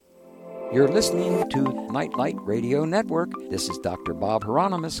You're listening to Nightlight Radio Network. This is Dr. Bob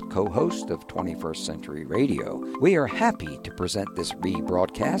Hieronymus, co-host of 21st Century Radio. We are happy to present this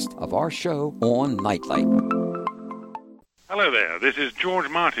rebroadcast of our show on Nightlight. Hello there, this is George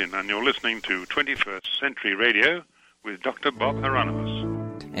Martin, and you're listening to 21st Century Radio with Dr. Bob Hieronymus.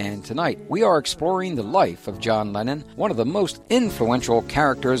 And tonight, we are exploring the life of John Lennon, one of the most influential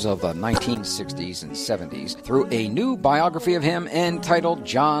characters of the 1960s and 70s, through a new biography of him entitled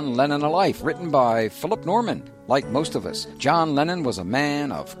John Lennon: A Life, written by Philip Norman. Like most of us, John Lennon was a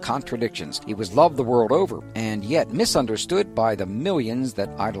man of contradictions. He was loved the world over, and yet misunderstood by the millions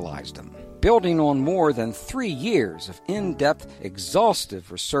that idolized him. Building on more than 3 years of in-depth,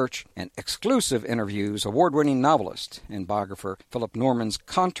 exhaustive research and exclusive interviews, award-winning novelist and biographer Philip Norman's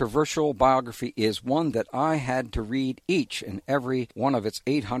controversial biography is one that I had to read each and every one of its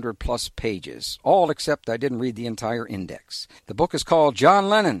 800-plus pages, all except I didn't read the entire index. The book is called John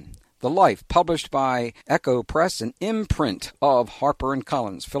Lennon: The Life, published by Echo Press, an imprint of Harper &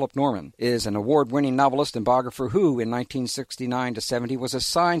 Collins. Philip Norman is an award-winning novelist and biographer who, in 1969 to 70, was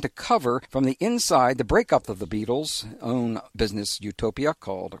assigned to cover from the inside the breakup of the Beatles' own business utopia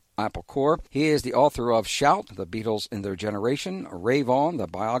called Apple Corps. He is the author of Shout, The Beatles in Their Generation, Rave On, the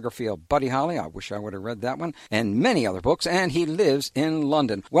biography of Buddy Holly, I wish I would have read that one, and many other books, and he lives in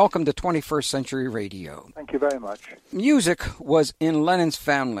London. Welcome to 21st Century Radio. Thank you very much. Music was in Lennon's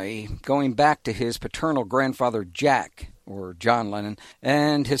family, going back to his paternal grandfather Jack, or John Lennon,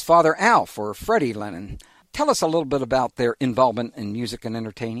 and his father Alf, or Freddie Lennon. Tell us a little bit about their involvement in music and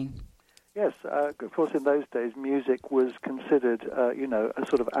entertaining. Yes, of course, in those days, music was considered, a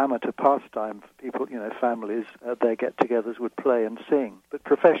sort of amateur pastime for people, families. Their get-togethers would play and sing. But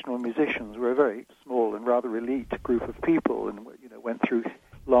professional musicians were a very small and rather elite group of people and, went through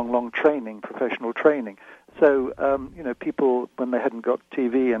long training, professional training. So, people, when they hadn't got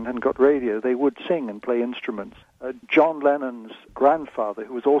TV and hadn't got radio, they would sing and play instruments. John Lennon's grandfather,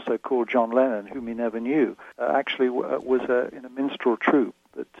 who was also called John Lennon, whom he never knew, actually was in a minstrel troupe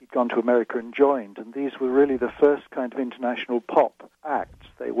that he'd gone to America and joined. And these were really the first kind of international pop acts.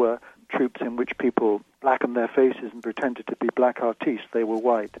 They were troupes in which people blackened their faces and pretended to be black artistes. They were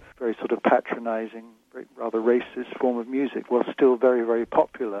white, very sort of patronizing, rather racist form of music, was still very, very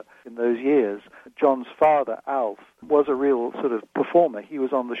popular in those years. John's father, Alf, was a real sort of performer. He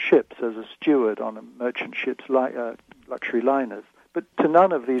was on the ships as a steward on a merchant ship's luxury liners. But to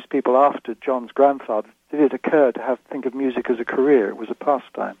none of these people after John's grandfather did it occur to think of music as a career. It was a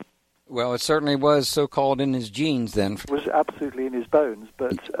pastime. Well, it certainly was so-called in his genes then. It was absolutely in his bones,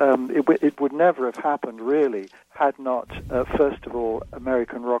 but it would never have happened, really, had not, first of all,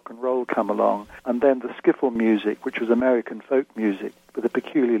 American rock and roll come along, and then the skiffle music, which was American folk music with a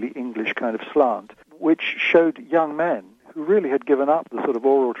peculiarly English kind of slant, which showed young men who really had given up the sort of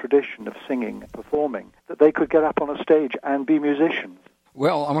oral tradition of singing and performing, that they could get up on a stage and be musicians.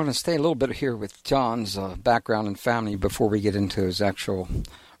 Well, I'm going to stay a little bit here with John's background and family before we get into his actual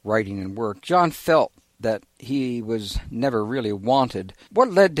writing and work. John felt that he was never really wanted.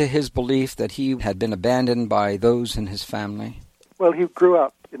 What led to his belief that he had been abandoned by those in his family? Well, he grew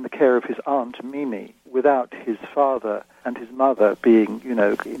up in the care of his aunt, Mimi, without his father and his mother being,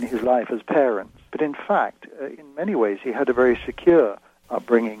 in his life as parents. But in fact, in many ways, he had a very secure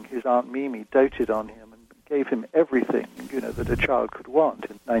upbringing. His Aunt Mimi doted on him and gave him everything, that a child could want.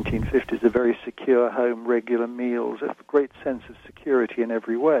 In the 1950s, a very secure home, regular meals, a great sense of security in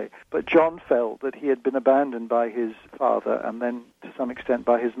every way. But John felt that he had been abandoned by his father and then, to some extent,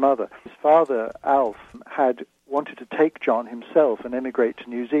 by his mother. His father, Alf, had wanted to take John himself and emigrate to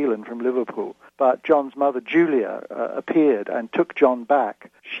New Zealand from Liverpool. But John's mother, Julia, appeared and took John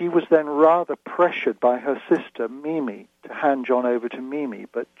back. She was then rather pressured by her sister, Mimi, to hand John over to Mimi.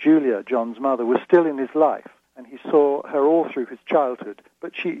 But Julia, John's mother, was still in his life, and he saw her all through his childhood.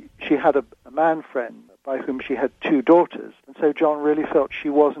 But she had a man friend by whom she had 2 daughters, and so John really felt she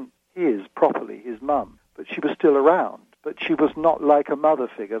wasn't his mum, but she was still around. But she was not like a mother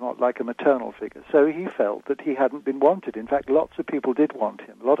figure, not like a maternal figure. So he felt that he hadn't been wanted. In fact, lots of people did want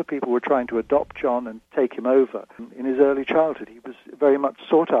him. A lot of people were trying to adopt John and take him over. In his early childhood, he was very much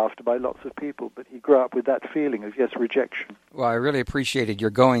sought after by lots of people, but he grew up with that feeling of, rejection. Well, I really appreciated your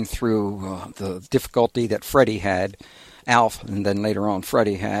going through the difficulty that Freddie had Alf, and then later on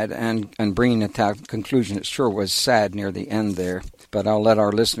Freddie had, and bringing it to a conclusion. It sure was sad near the end there. But I'll let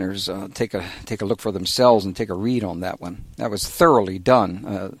our listeners take a look for themselves and take a read on that one. That was thoroughly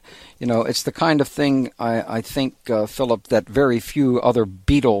done. It's the kind of thing I think, Philip, that very few other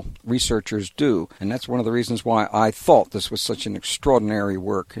Beatle researchers do. And that's one of the reasons why I thought this was such an extraordinary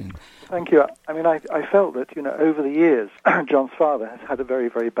work. Thank you. I mean, I felt that, over the years, John's father has had a very,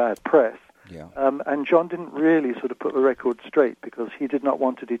 very bad press. Yeah. And John didn't really sort of put the record straight because he did not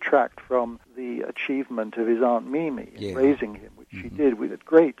want to detract from the achievement of his Aunt Mimi in raising him, which she did with a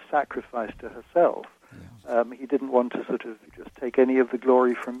great sacrifice to herself. Yeah. He didn't want to sort of just take any of the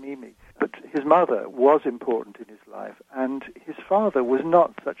glory from Mimi. But his mother was important in his life, and his father was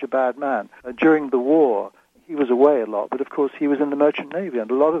not such a bad man. During the war, he was away a lot, but of course he was in the Merchant Navy,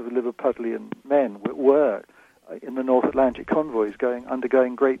 and a lot of the Liverpudlian men were in the North Atlantic convoys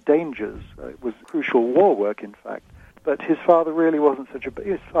undergoing great dangers. It was crucial war work, in fact. But his father really wasn't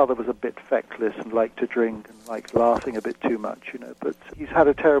his father was a bit feckless and liked to drink and liked laughing a bit too much, But he's had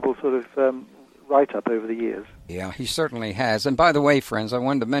a terrible sort of write-up over the years. Yeah, he certainly has. And by the way, friends, I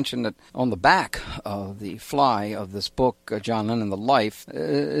wanted to mention that on the back of the fly of this book, John Lennon, The Life,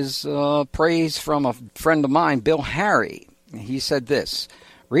 is praise from a friend of mine, Bill Harry. He said this: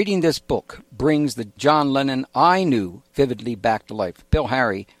 reading this book brings the John Lennon I knew vividly back to life. Bill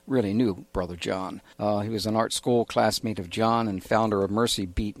Harry really knew Brother John. He was an art school classmate of John and founder of Mercy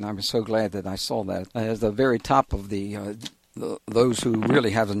Beat, and I'm so glad that I saw that at the very top of those who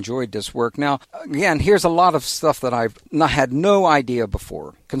really have enjoyed this work. Now, again, here's a lot of stuff that I've had no idea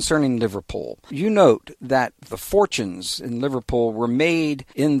before concerning Liverpool. You note that the fortunes in Liverpool were made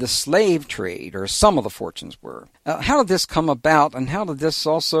in the slave trade, or some of the fortunes were. How did this come about, and how did this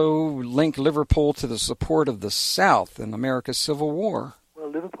also link Liverpool to the support of the South in America's Civil War? Well,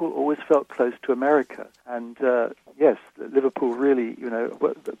 Liverpool always felt close to America, and yes, Liverpool really,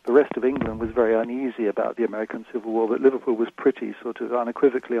 the rest of England was very uneasy about the American Civil War, but Liverpool was pretty sort of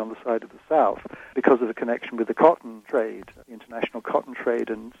unequivocally on the side of the South because of the connection with the cotton trade, the international cotton trade,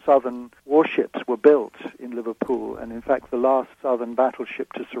 and southern warships were built in Liverpool, and in fact the last southern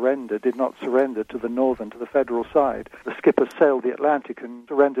battleship to surrender did not surrender to the federal side. The skipper sailed the Atlantic and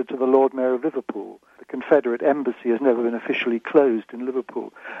surrendered to the Lord Mayor of Liverpool. The Confederate embassy has never been officially closed in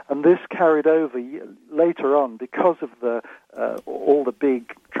Liverpool, and this carried over later on because of all the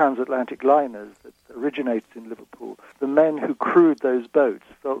big transatlantic liners that originated in Liverpool. The men who crewed those boats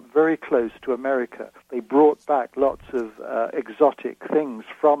felt very close to America. They brought back lots of exotic things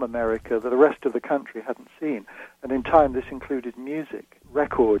from America that the rest of the country hadn't seen, and in time this included music.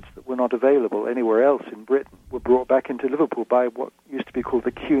 Records that were not available anywhere else in Britain were brought back into Liverpool by what used to be called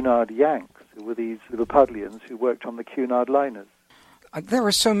the Cunard Yanks, who were these Liverpudlians who worked on the Cunard liners. There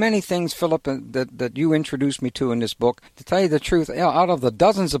are so many things, Philip, that you introduced me to in this book. To tell you the truth, out of the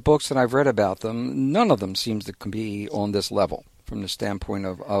dozens of books that I've read about them, none of them seems to be on this level from the standpoint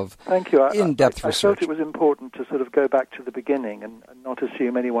of Thank you. in-depth research. I felt it was important to sort of go back to the beginning and not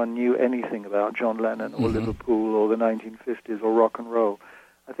assume anyone knew anything about John Lennon or Liverpool or the 1950s or rock and roll.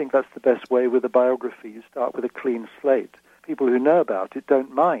 I think that's the best way with a biography. You start with a clean slate. People who know about it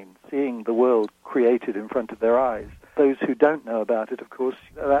don't mind seeing the world created in front of their eyes. Those who don't know about it, of course,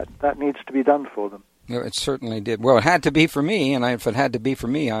 that needs to be done for them. Yeah, it certainly did. Well, it had to be for me, and if it had to be for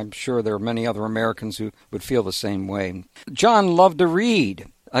me, I'm sure there are many other Americans who would feel the same way. John loved to read.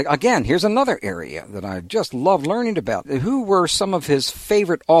 Again, here's another area that I just love learning about. Who were some of his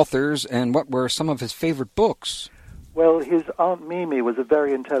favorite authors, and what were some of his favorite books? Well, his Aunt Mimi was a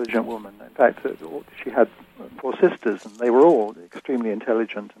very intelligent woman. In fact, she had 4 sisters, and they were all extremely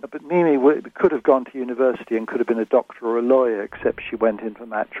intelligent. But Mimi could have gone to university and could have been a doctor or a lawyer, except she went in for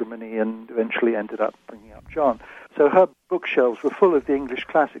matrimony and eventually ended up bringing up John. So her bookshelves were full of the English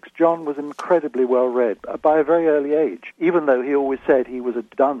classics. John was incredibly well-read by a very early age, even though he always said he was a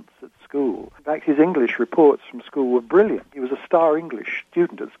dunce at school. In fact, his English reports from school were brilliant. He was a star English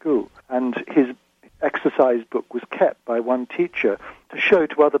student at school, and his exercise book was kept by one teacher to show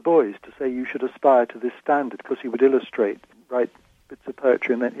to other boys, to say you should aspire to this standard, because he would write bits of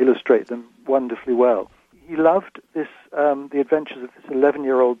poetry and then illustrate them wonderfully well. He loved the adventures of this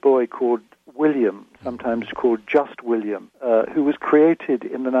 11-year-old boy called William, sometimes called Just William, who was created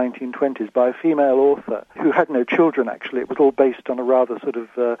in the 1920s by a female author who had no children, actually. It was all based on a rather sort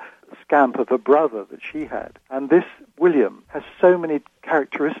of scamp of a brother that she had. And this William has so many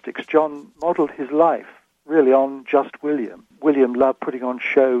characteristics. John modeled his life really on Just William. William loved putting on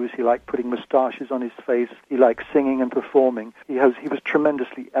shows. He liked putting moustaches on his face. He liked singing and performing. He was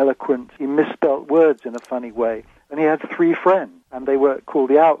tremendously eloquent. He misspelt words in a funny way. And he had 3 friends, and they were called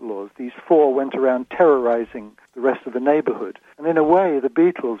the Outlaws. These 4 went around terrorizing the rest of the neighborhood. And in a way, the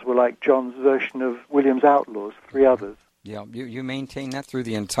Beatles were like John's version of William's Outlaws, three others. Yeah, you maintain that through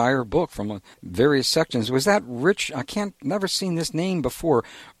the entire book from various sections. Was that Rich? Never seen this name before.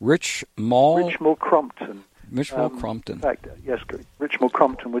 Richmore Crompton. Richmore Crompton. In fact, yes, Richmore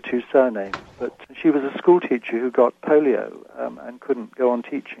Crompton were two surnames. But she was a school teacher who got polio and couldn't go on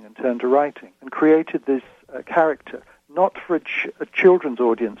teaching and turned to writing and created this character, not for a children's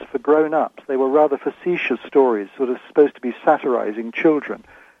audience, for grown-ups. They were rather facetious stories, sort of supposed to be satirizing children.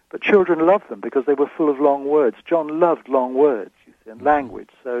 But children loved them because they were full of long words. John loved long words, you see, and language.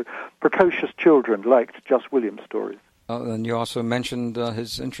 So precocious children liked Just William stories. And you also mentioned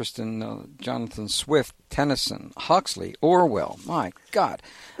his interest in Jonathan Swift, Tennyson, Huxley, Orwell. My God.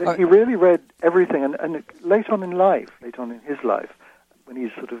 He really read everything. And late on in his life, when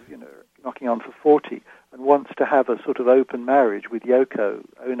he's sort of, knocking on for 40 and wants to have a sort of open marriage with Yoko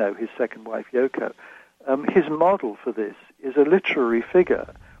Ono, his second wife, Yoko, his model for this is a literary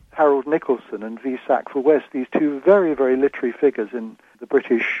figure, Harold Nicholson and V. Sackville West, these two very, very literary figures in the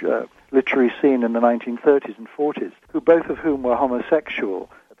British literary scene in the 1930s and 40s, both of whom were homosexual.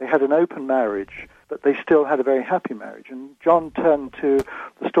 They had an open marriage, but they still had a very happy marriage. And John turned to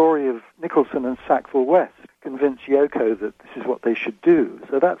the story of Nicholson and Sackville West, convinced Yoko that this is what they should do.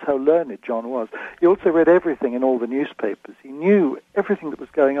 So that's how learned John was. He also read everything in all the newspapers. He knew everything that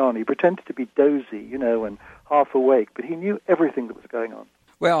was going on. He pretended to be dozy, and half awake, but he knew everything that was going on.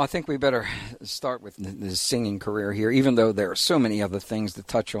 Well, I think we better start with his singing career here, even though there are so many other things to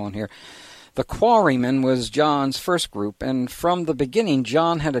touch on here. The Quarrymen was John's first group, and from the beginning,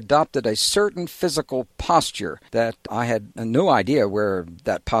 John had adopted a certain physical posture that I had no idea where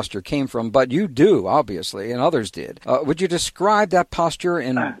that posture came from, but you do, obviously, and others did. Would you describe that posture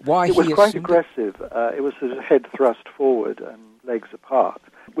and why he assumed it? Was quite aggressive. It was sort of head thrust forward and legs apart,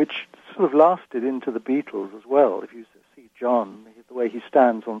 which sort of lasted into the Beatles as well. If you see John, the way he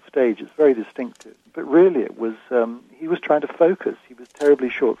stands on stage, it's very distinctive. But really it was, he was trying to focus. He was terribly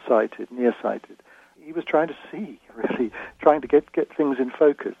short-sighted, nearsighted. He was trying to see, really, trying to get things in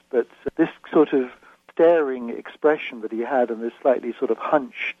focus. But this sort of staring expression that he had and this slightly sort of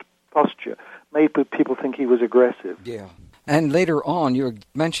hunched posture made people think he was aggressive. Yeah. And later on, you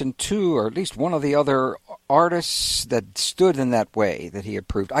mentioned two, or at least one of the other artists that stood in that way that he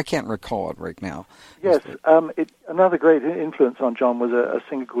approved. I can't recall it right now. Yes, another great influence on John was a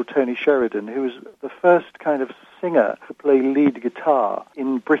singer called Tony Sheridan, who was the first kind of singer to play lead guitar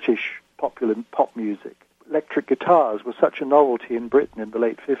in British popular pop music. Electric guitars were such a novelty in Britain in the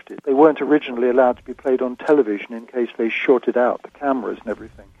late 50s. They weren't originally allowed to be played on television in case they shorted out the cameras and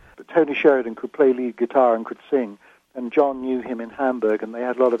everything. But Tony Sheridan could play lead guitar and could sing. And John knew him in Hamburg, and they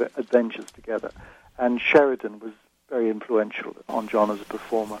had a lot of adventures together. And Sheridan was very influential on John as a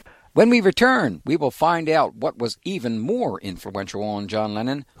performer. When we return, we will find out what was even more influential on John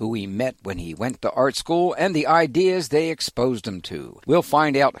Lennon, who he met when he went to art school, and the ideas they exposed him to. We'll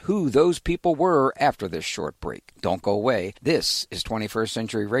find out who those people were after this short break. Don't go away. This is 21st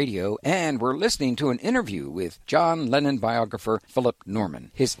Century Radio, and we're listening to an interview with John Lennon biographer Philip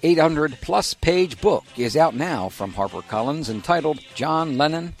Norman. His 800-plus page book is out now from HarperCollins, entitled John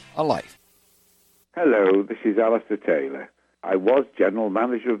Lennon, A Life. Hello, this is Alistair Taylor. I was general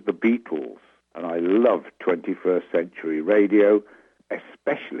manager of the Beatles, and I loved 21st Century Radio,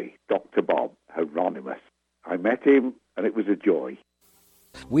 especially Dr. Bob Hieronymus. I met him, and it was a joy.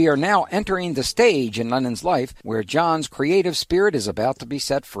 We are now entering the stage in Lennon's life where John's creative spirit is about to be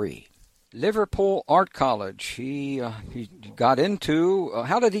set free. Liverpool Art College, he got into.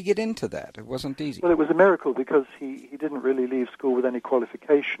 How did he get into that? It wasn't easy. Well, it was a miracle because he didn't really leave school with any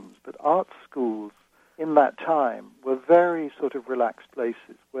qualifications, but art schools in that time were very sort of relaxed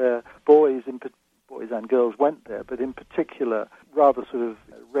places where boys and girls went there, but in particular rather sort of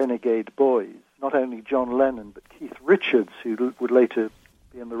renegade boys, not only John Lennon but Keith Richards, who would later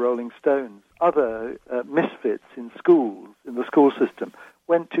be in the Rolling Stones, other misfits in schools, in the school system,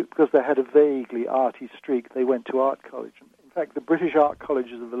 went to, because they had a vaguely arty streak, they went to art college. In fact, the British art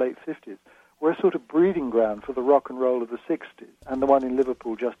colleges of the late 50s were a sort of breeding ground for the rock and roll of the 60s. And the one in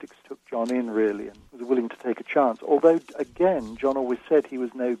Liverpool just took John in, really, and was willing to take a chance. Although, again, John always said he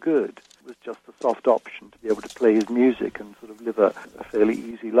was no good. It was just a soft option to be able to play his music and sort of live a fairly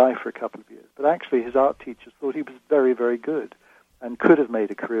easy life for a couple of years. But actually, his art teachers thought he was very, very good and could have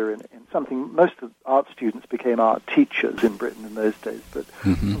made a career in something. Most of art students became art teachers in Britain in those days, but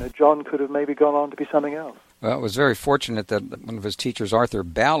John could have maybe gone on to be something else. Well, it was very fortunate that one of his teachers, Arthur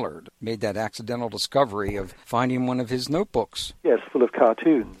Ballard, made that accidental discovery of finding one of his notebooks. Yes, full of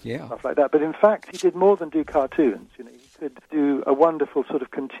cartoons, stuff like that. But in fact, he did more than do cartoons. He could do a wonderful sort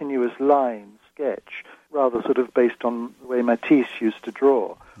of continuous line sketch, rather sort of based on the way Matisse used to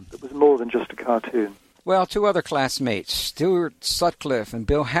draw. It was more than just a cartoon. Well, two other classmates, Stuart Sutcliffe and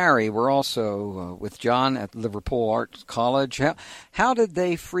Bill Harry, were also with John at Liverpool Art College. How did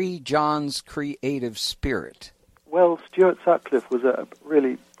they free John's creative spirit? Well, Stuart Sutcliffe was a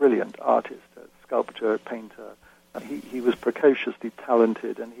really brilliant artist, a sculptor, a painter. He was precociously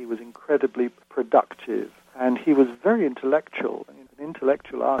talented, and he was incredibly productive, and he was very intellectual. An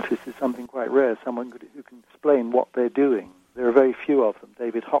intellectual artist is something quite rare, someone who can explain what they're doing. There are very few of them.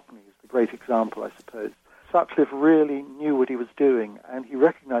 David Hockney is the great example, I suppose. Sutcliffe really knew what he was doing, and he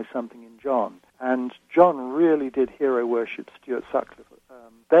recognized something in John. And John really did hero worship Stuart Sutcliffe.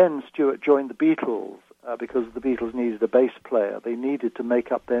 Then Stuart joined the Beatles because the Beatles needed a bass player. They needed to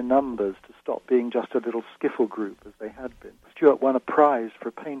make up their numbers to stop being just a little skiffle group as they had been. Stuart won a prize for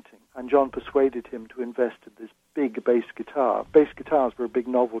painting, and John persuaded him to invest in this big bass guitar. Bass guitars were a big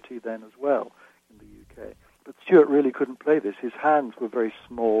novelty then as well in the UK. But Stuart really couldn't play this. His hands were very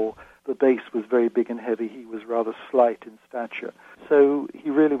small. The bass was very big and heavy. He was rather slight in stature. So he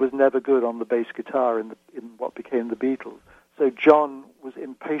really was never good on the bass guitar in what became the Beatles. So John was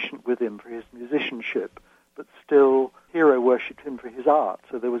impatient with him for his musicianship, but still hero worshipped him for his art.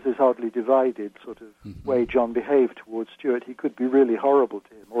 So there was this oddly divided sort of way John behaved towards Stuart. He could be really horrible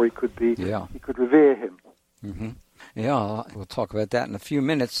to him, or he could revere him. Mm-hmm. Yeah, we'll talk about that in a few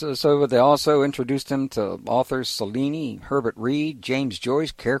minutes. So they also introduced him to authors Cellini, Herbert Reed, James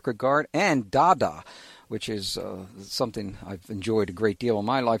Joyce, Kierkegaard, and Dada, which is something I've enjoyed a great deal in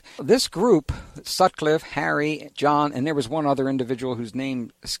my life. This group, Sutcliffe, Harry, John, and there was one other individual whose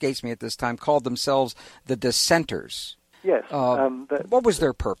name escapes me at this time, called themselves the Dissenters. Yes. What was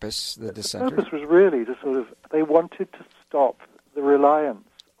their purpose, the Dissenters? The purpose was really to they wanted to stop the reliance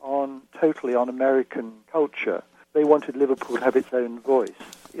totally on American culture. They wanted Liverpool to have its own voice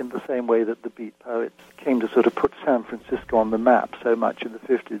in the same way that the Beat Poets came to sort of put San Francisco on the map so much in the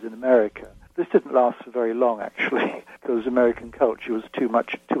 50s in America. This didn't last for very long, actually, because American culture was too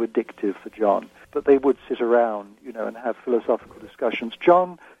addictive for John. But they would sit around, and have philosophical discussions.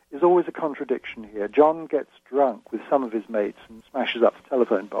 John is always a contradiction here. John gets drunk with some of his mates and smashes up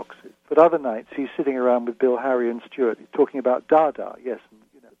telephone boxes. But other nights he's sitting around with Bill, Harry, and Stuart talking about Dada, yes, and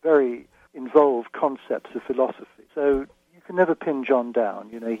very involved concepts of philosophy. So you can never pin John down.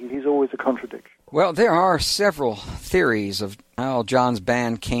 He's always a contradiction. Well, there are several theories of how John's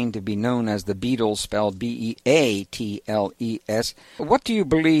band came to be known as the Beatles, spelled Beatles. What do you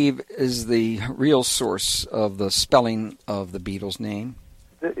believe is the real source of the spelling of the Beatles' name?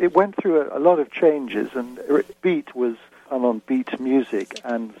 It went through a lot of changes, and Beat was on beat music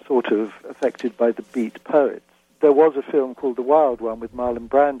and sort of affected by the Beat Poets. There was a film called The Wild One with Marlon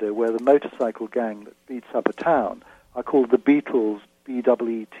Brando where the motorcycle gang that beats up a town are called the Beatles,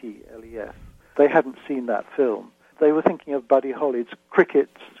 Beetles. They hadn't seen that film. They were thinking of Buddy Holly's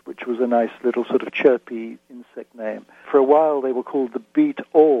Crickets, which was a nice little sort of chirpy insect name. For a while they were called the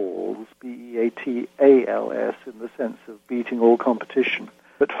Beat-Alls, Beatals, in the sense of beating all competition.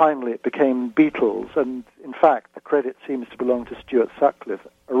 But finally it became Beatles, and in fact the credit seems to belong to Stuart Sutcliffe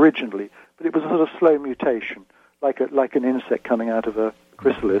originally, but it was a sort of slow mutation, like an insect coming out of a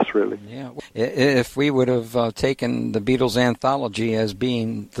chrysalis, really. Yeah. If we would have taken the Beatles anthology as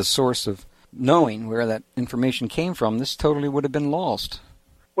being the source of knowing where that information came from, this totally would have been lost.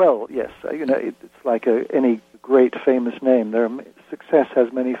 Well, yes. It's like any great famous name. Success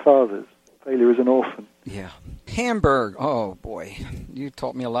has many fathers. Failure is an orphan. Yeah. Hamburg. Oh, boy. You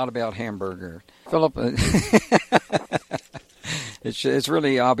taught me a lot about Hamburger. Philip... It's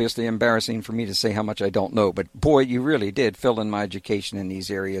really obviously embarrassing for me to say how much I don't know, but boy, you really did fill in my education in these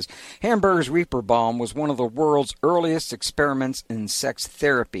areas. Hamburg's Reaper Balm was one of the world's earliest experiments in sex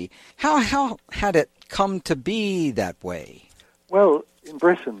therapy. How had it come to be that way? Well, in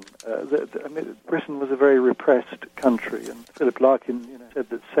Britain, Britain was a very repressed country, and Philip Larkin said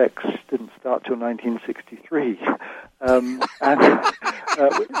that sex didn't start till 1963, and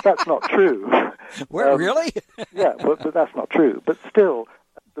that's not true. Really? Yeah, but that's not true. But still,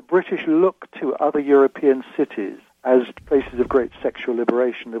 the British looked to other European cities as places of great sexual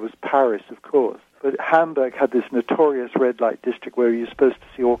liberation. There was Paris, of course. But Hamburg had this notorious red light district where you're supposed to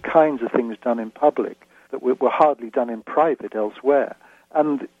see all kinds of things done in public that were hardly done in private elsewhere.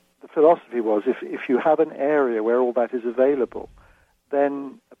 And the philosophy was, if you have an area where all that is available,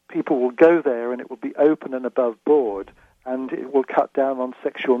 then people will go there and it will be open and above board, and it will cut down on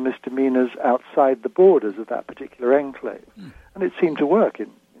sexual misdemeanors outside the borders of that particular enclave. And it seemed to work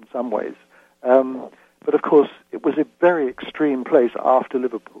in some ways. But of course, it was a very extreme place after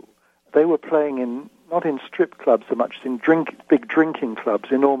Liverpool. They were playing not in strip clubs so much as in big drinking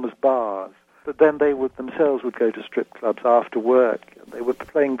clubs, enormous bars. But then they would themselves would go to strip clubs after work. They were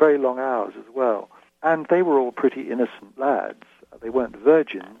playing very long hours as well. And they were all pretty innocent lads. They weren't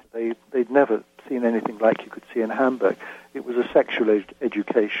virgins. They'd never seen anything like you could see in Hamburg. It was a sexual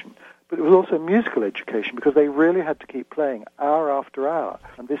education. But it was also musical education because they really had to keep playing hour after hour.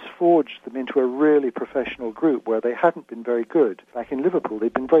 And this forged them into a really professional group where they hadn't been very good. Back in Liverpool,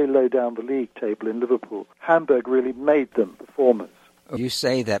 they'd been very low down the league table in Liverpool. Hamburg really made them performers. You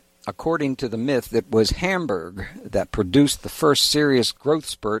say that, according to the myth, it was Hamburg that produced the first serious growth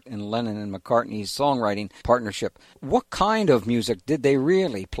spurt in Lennon and McCartney's songwriting partnership. What kind of music did they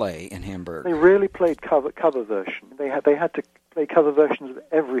really play in Hamburg? They really played cover versions. They had to play cover versions of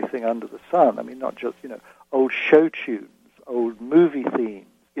everything under the sun. I mean, not just, old show tunes, old movie themes,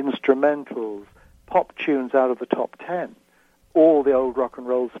 instrumentals, pop tunes out of the top 10, all the old rock and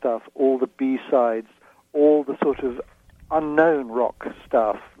roll stuff, all the B-sides, all the sort of unknown rock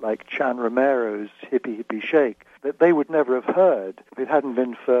stuff like Chan Romero's Hippie Hippie Shake that they would never have heard if it hadn't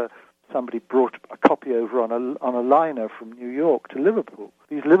been for somebody brought a copy over on a liner from New York to Liverpool.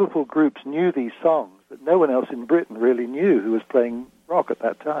 These Liverpool groups knew these songs that no one else in Britain really knew who was playing rock at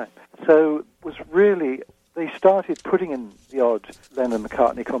that time. So it was really, they started putting in the odd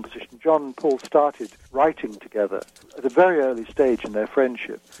Lennon-McCartney composition. John and Paul started writing together at a very early stage in their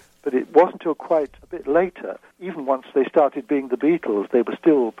friendship. But it wasn't until quite a bit later, even once they started being the Beatles, they were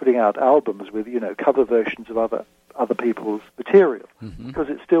still putting out albums with, cover versions of other people's material. Mm-hmm. Because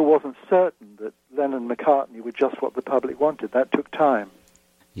it still wasn't certain that Lennon and McCartney were just what the public wanted. That took time.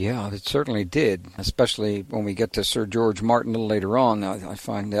 Yeah, it certainly did, especially when we get to Sir George Martin a little later on. I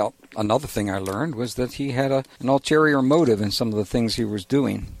find out another thing I learned was that he had an ulterior motive in some of the things he was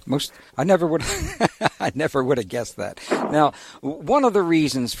doing. I never would have guessed that. Now, one of the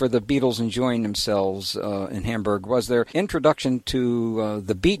reasons for the Beatles enjoying themselves in Hamburg was their introduction to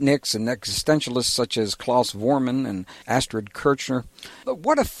the beatniks and existentialists such as Klaus Voormann and Astrid Kirchner.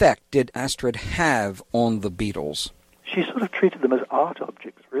 What effect did Astrid have on the Beatles? She sort of treated them as art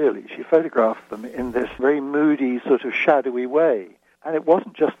objects, really. She photographed them in this very moody, sort of shadowy way. And it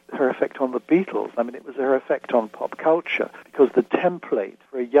wasn't just her effect on the Beatles. I mean, it was her effect on pop culture, because the template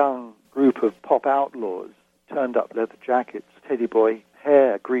for a young group of pop outlaws, turned-up leather jackets, teddy boy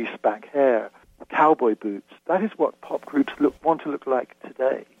hair, greaseback hair, cowboy boots, that is what pop groups want to look like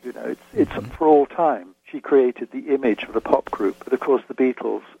today. It's for all time. She created the image of the pop group. But, of course, the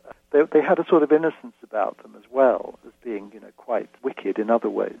Beatles, they had a sort of innocence about them as well, as being, quite wicked in other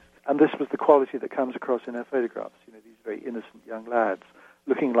ways. And this was the quality that comes across in her photographs, these very innocent young lads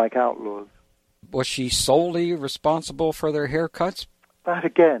looking like outlaws. Was she solely responsible for their haircuts? That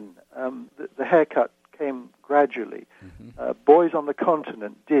again, the haircut came gradually. Mm-hmm. Boys on the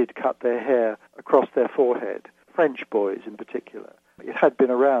continent did cut their hair across their forehead, French boys in particular. It had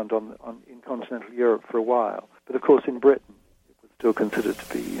been around in continental Europe for a while, but of course in Britain it was still considered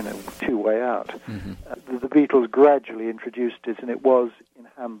to be, two-way out. Mm-hmm. The Beatles gradually introduced it, and it was in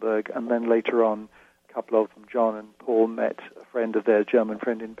Hamburg, and then later on, a couple of them, John and Paul, met a friend of their German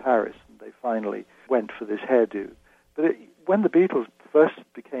friend in Paris, and they finally went for this hairdo. But when the Beatles first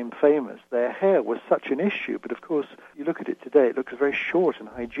became famous, their hair was such an issue, but of course, you look at it today, it looks very short and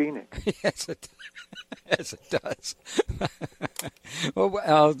hygienic. Yes, it does.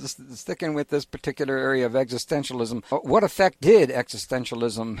 Well, sticking with this particular area of existentialism, what effect did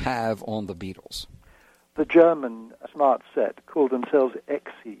existentialism have on the Beatles? The German smart set called themselves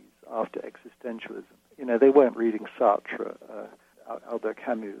Exes after existentialism. They weren't reading Sartre, Albert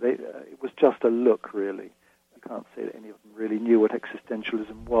Camus. It was just a look, really. You can't say that any of them really knew what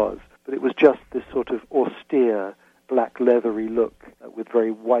existentialism was, but it was just this sort of austere, black leathery look with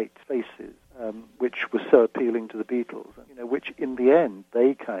very white faces, which was so appealing to the Beatles, which in the end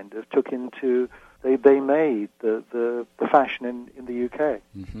they kind of took into, they made the fashion in the UK.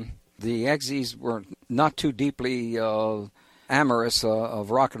 Mm-hmm. The Exes were not too deeply amorous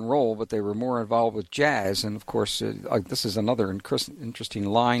of rock and roll, but they were more involved with jazz. And, of course, this is another interesting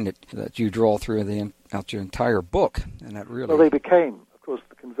line that you draw through out your entire book. And that really... Well, they became, of course,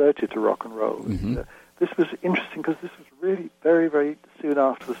 converted to rock and roll. Mm-hmm. This was interesting because this was really very, very soon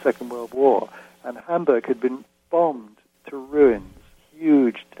after the Second World War. And Hamburg had been bombed to ruins,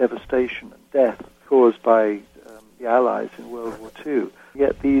 huge devastation and death caused by the Allies in World War II.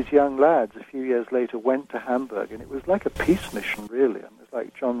 Yet these young lads, a few years later, went to Hamburg, and it was like a peace mission, really. It was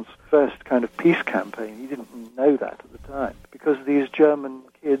like John's first kind of peace campaign. He didn't know that at the time, because these German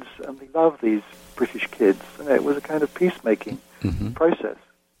kids, and they loved these British kids, and it was a kind of peacemaking process.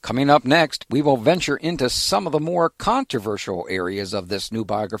 Coming up next, we will venture into some of the more controversial areas of this new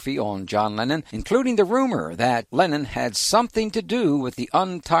biography on John Lennon, including the rumor that Lennon had something to do with the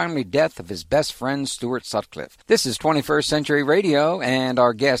untimely death of his best friend, Stuart Sutcliffe. This is 21st Century Radio, and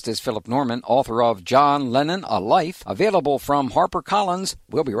our guest is Philip Norman, author of John Lennon, A Life, available from HarperCollins.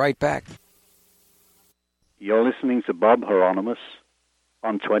 We'll be right back. You're listening to Bob Hieronymus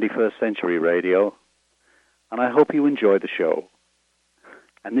on 21st Century Radio, and I hope you enjoy the show.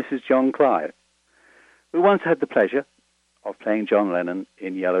 And this is John Clive, who once had the pleasure of playing John Lennon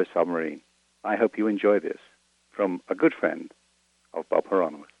in Yellow Submarine. I hope you enjoy this from a good friend of Bob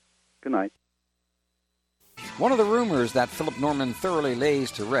Hieronymus. Good night. One of the rumors that Philip Norman thoroughly lays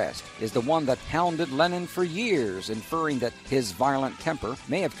to rest is the one that hounded Lennon for years, inferring that his violent temper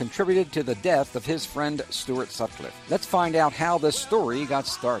may have contributed to the death of his friend Stuart Sutcliffe. Let's find out how this story got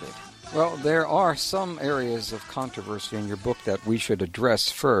started. Well, there are some areas of controversy in your book that we should address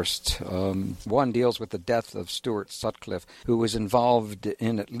first. One deals with the death of Stuart Sutcliffe, who was involved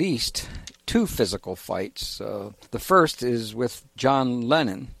in at least 2 physical fights. The first is with John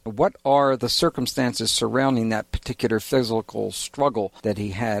Lennon. What are the circumstances surrounding that particular physical struggle that he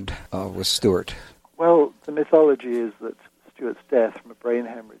had with Stuart? Well, the mythology is that Stuart's death from a brain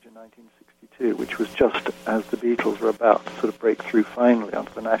hemorrhage in 1962, which was just as the Beatles were about to sort of break through finally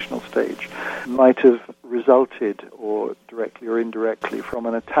onto the national stage, might have resulted, or directly or indirectly, from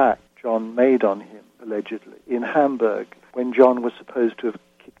an attack John made on him, allegedly, in Hamburg, when John was supposed to have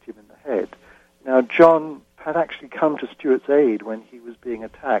kicked him in the head. Now, John had actually come to Stuart's aid when he was being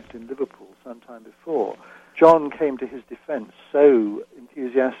attacked in Liverpool some time before. John came to his defense so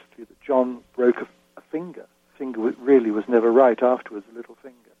enthusiastically that John broke a finger. Finger really was never right afterwards, a little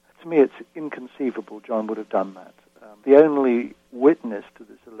finger. To me, it's inconceivable John would have done that. The only witness to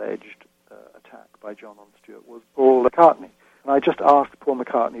this alleged attack by John on Stuart was Paul McCartney. And I just asked Paul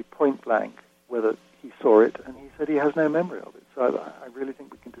McCartney point blank whether he saw it, and he said he has no memory of it. So I really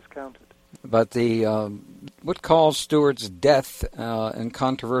think we can discount it. But what caused Stuart's death and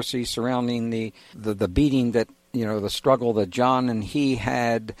controversy surrounding the beating that, the struggle that John and he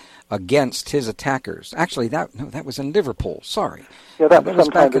had against his attackers. Actually, that was in Liverpool. Sorry. Yeah, that was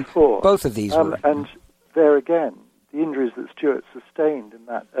sometime before. Both of these were. And there again, the injuries that Stuart sustained in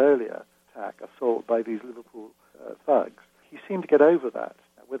that earlier attack, assault by these Liverpool thugs, he seemed to get over that.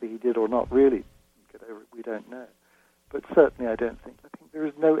 Now, whether he did or not really get over it, we don't know. But certainly I think there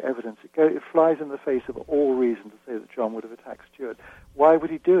is no evidence. It flies in the face of all reason to say that John would have attacked Stuart. Why would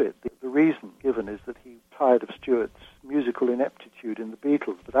he do it? The reason given is that he tired of Stuart's musical ineptitude in the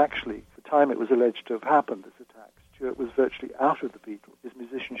Beatles, but actually, the time it was alleged to have happened, this attack, Stuart was virtually out of the Beatles. His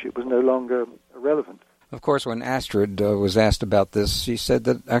musicianship was no longer irrelevant. Of course, when Astrid was asked about this, she said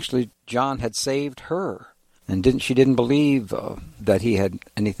that actually John had saved her, and she didn't believe that he had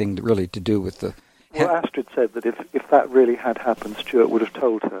anything really to do with the... Well, Astrid said that if that really had happened, Stuart would have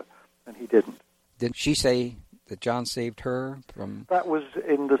told her, and he didn't. Didn't she say that John saved her from... That was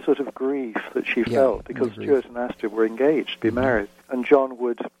in the sort of grief that she felt, because Stuart and Astrid were engaged to be married, and John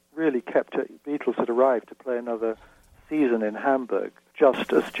would really kept her... Beatles had arrived to play another season in Hamburg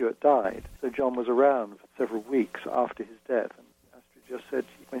just as Stuart died. So John was around for several weeks after his death, and Astrid just said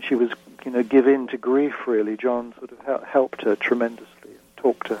when she was, give in to grief, really, John sort of helped her tremendously and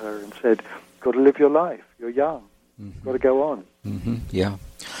talked to her and said, got to live your life. You're young. You've got to go on. Mm-hmm. Yeah.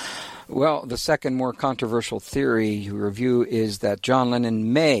 Well, the second more controversial theory you review is that John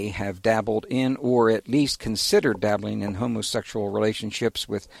Lennon may have dabbled in, or at least considered dabbling in, homosexual relationships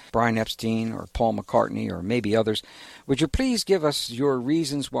with Brian Epstein or Paul McCartney or maybe others. Would you please give us your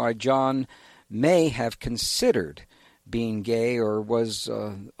reasons why John may have considered being gay or was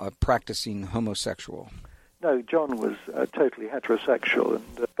a practicing homosexual? No, John was totally heterosexual,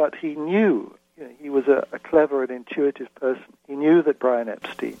 but he knew, he was a clever and intuitive person. He knew that Brian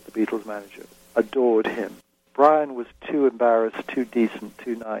Epstein, the Beatles manager, adored him. Brian was too embarrassed, too decent,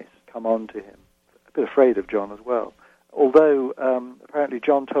 too nice, come on to him. A bit afraid of John as well. Although, apparently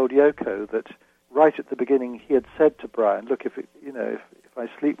John told Yoko that right at the beginning he had said to Brian, look, if I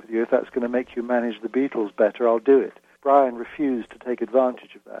sleep with you, if that's going to make you manage the Beatles better, I'll do it. Brian refused to take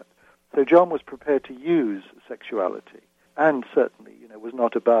advantage of that. So John was prepared to use sexuality, and certainly, was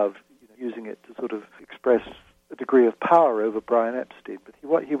not above using it to sort of express a degree of power over Brian Epstein.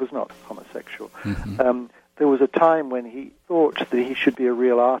 But he was not homosexual. Mm-hmm. There was a time when he thought that he should be a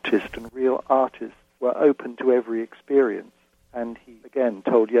real artist, and real artists were open to every experience. And he again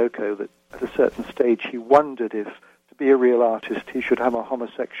told Yoko that at a certain stage he wondered if, to be a real artist, he should have a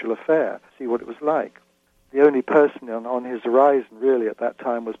homosexual affair, see what it was like. The only person on his horizon really at that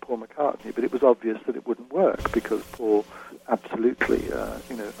time was Paul McCartney, but it was obvious that it wouldn't work because Paul absolutely,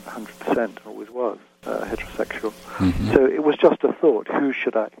 100% always was heterosexual. Mm-hmm. So it was just a thought,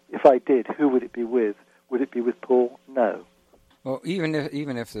 if I did, who would it be with? Would it be with Paul? No. Well, even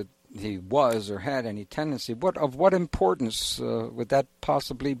if he was or had any tendency, what importance would that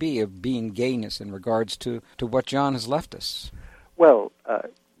possibly be of being gayness in regards to what John has left us? Well,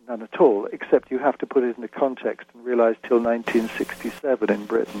 none at all, except you have to put it into context and realize till 1967 in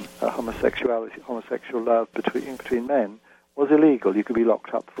Britain, homosexual love between men was illegal. You could be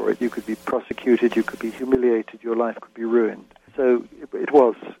locked up for it, you could be prosecuted, you could be humiliated, your life could be ruined. So it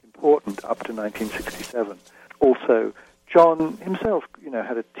was important up to 1967. Also, John himself,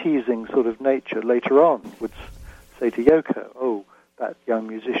 had a teasing sort of nature. Later on, would say to Yoko, "Oh, that young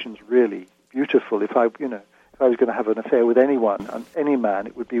musician's really beautiful. If I was going to have an affair with anyone, any man,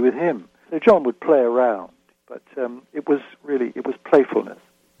 it would be with him." So John would play around, but it was playfulness.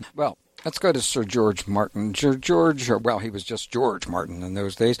 Well, let's go to Sir George Martin. Sir George, he was just George Martin in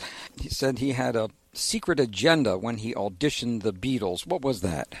those days. He said he had a secret agenda when he auditioned the Beatles. What was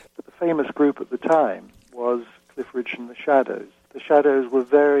that? The famous group at the time was Cliff Richard and the Shadows. The Shadows were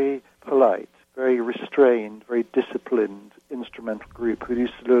very polite, very restrained, very disciplined instrumental group who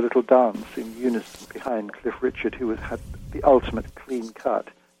used to do a little dance in unison behind Cliff Richard, who had the ultimate clean-cut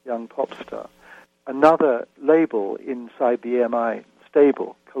young pop star. Another label inside the EMI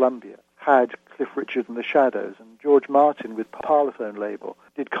stable, Columbia, had Cliff Richard and the Shadows, and George Martin with Parlophone label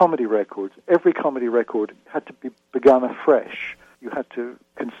did comedy records. Every comedy record had to be begun afresh. You had to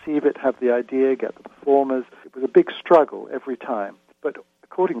conceive it, have the idea, get the performers. It was a big struggle every time. But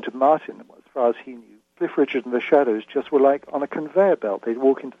according to Martin, as far as he knew, Cliff Richard and the Shadows just were like on a conveyor belt. They'd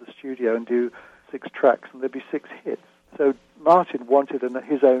walk into the studio and do 6 tracks, and there'd be 6 hits. So Martin wanted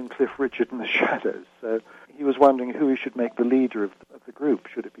his own Cliff Richard and the Shadows. So he was wondering who he should make the leader of the group.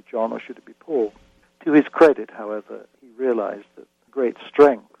 Should it be John or should it be Paul? To his credit, however, he realized that the great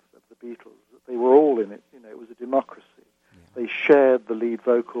strength of the Beatles, that they were all in it. It was a democracy. They shared the lead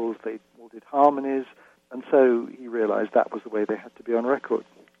vocals, they all did harmonies, and so he realized that was the way they had to be on record.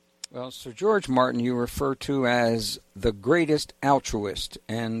 Well, Sir George Martin you refer to as the greatest altruist,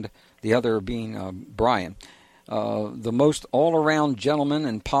 and the other being Brian, the most all-around gentleman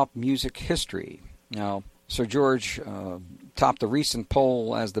in pop music history. Now, Sir George topped the recent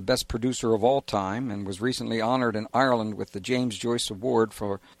poll as the best producer of all time and was recently honored in Ireland with the James Joyce Award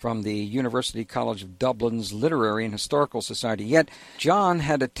from the University College of Dublin's Literary and Historical Society. Yet, John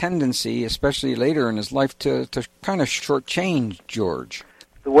had a tendency, especially later in his life, to kind of shortchange George.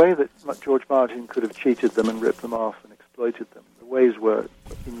 The way that George Martin could have cheated them and ripped them off and exploited them, the ways were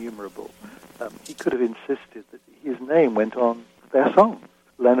innumerable. He could have insisted that his name went on their songs,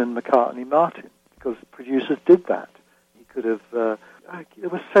 Lennon, McCartney, Martin, because producers did that. He could have, there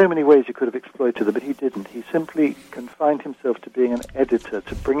were so many ways he could have exploited them, but he didn't. He simply confined himself to being an editor,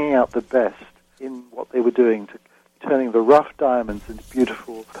 to bringing out the best in what they were doing, to turning the rough diamonds into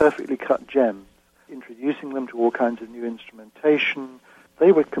beautiful, perfectly cut gems, introducing them to all kinds of new instrumentation.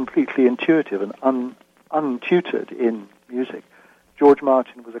 They were completely intuitive and untutored in music. George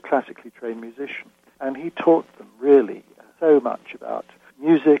Martin was a classically trained musician, and he taught them really so much about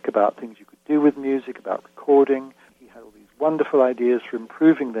music, about things you could do with music, about recording. He had all these wonderful ideas for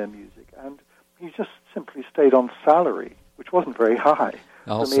improving their music, and he just simply stayed on salary, which wasn't very high,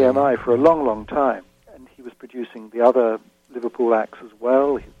 from EMI for a long, long time. And he was producing the other Liverpool acts as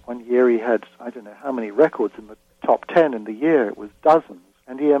well. One year he had, I don't know how many records in the top 10 in the year. It was dozens.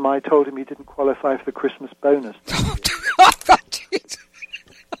 And EMI told him he didn't qualify for the Christmas bonus.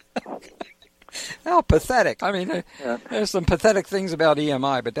 How pathetic. I mean, there's some pathetic things about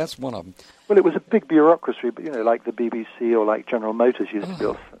EMI, but that's one of them. Well, it was a big bureaucracy, but like the BBC or like General Motors used to be,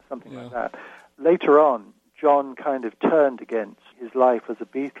 or something like that. Later on, John kind of turned against his life as a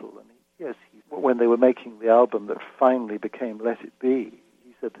Beatle. And when they were making the album that finally became Let It Be,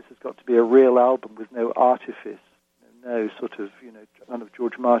 he said this has got to be a real album with no artifice, no sort of, none of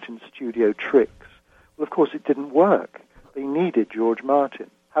George Martin's studio tricks. Well, of course, it didn't work. They needed George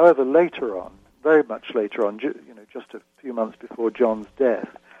Martin. However, later on, very much later on, just a few months before John's death,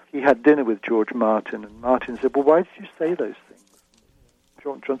 he had dinner with George Martin, and Martin said, "Well, why did you say those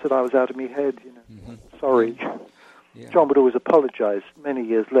things?" John said, "I was out of my head, sorry." Yeah. John would always apologize many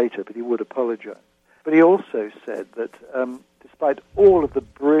years later, but he would apologize. But he also said that despite all of the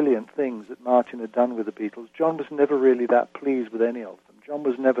brilliant things that Martin had done with the Beatles, John was never really that pleased with any of them. John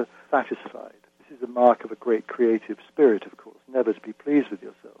was never satisfied. This is a mark of a great creative spirit, of course, never to be pleased with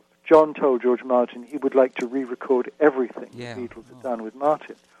yourself. John told George Martin he would like to re-record everything the Beatles had done with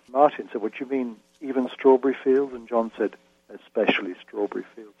Martin. Martin said, "What do you mean even Strawberry Fields? And John said, especially Strawberry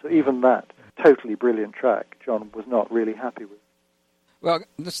Fields. So even that totally brilliant track, John was not really happy with. Well,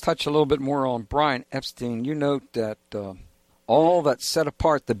 let's touch a little bit more on Brian Epstein. You note that all that set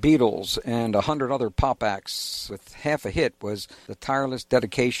apart the Beatles and 100 other pop acts with half a hit was the tireless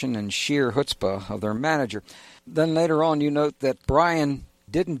dedication and sheer chutzpah of their manager. Then later on you note that Brian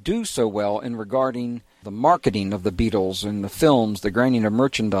didn't do so well in regarding the marketing of the Beatles and the films, the granting of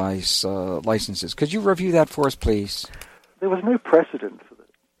merchandise licenses. Could you review that for us, please? There was no precedent for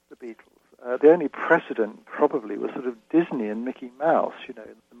the Beatles. The only precedent probably was sort of Disney and Mickey Mouse, you know,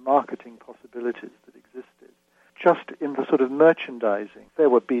 the marketing possibilities that existed. Just in the sort of merchandising, there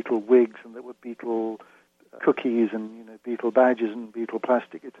were Beatle wigs and there were Beatle cookies and, you know, Beatle badges and Beatle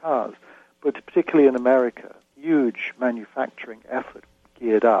plastic guitars. But particularly in America, huge manufacturing effort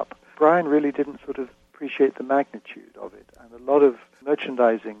geared up. Brian really didn't sort of appreciate the magnitude of it, and a lot of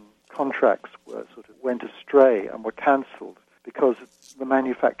merchandising contracts were sort of went astray and were cancelled because the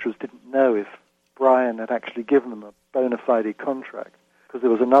manufacturers didn't know if Brian had actually given them a bona fide contract, because there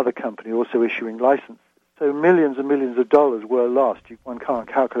was another company also issuing licenses. So millions and millions of dollars were lost. One can't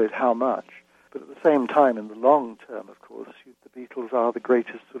calculate how much. But at the same time, in the long term, of course, the Beatles are the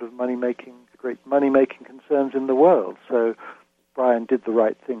greatest sort of great money-making concerns in the world. So Brian did the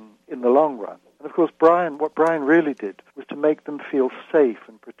right thing in the long run. And of course, what Brian really did was to make them feel safe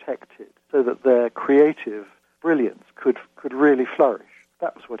and protected so that their creative brilliance could really flourish.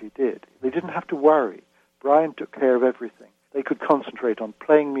 That was what he did. They didn't have to worry. Brian took care of everything. They could concentrate on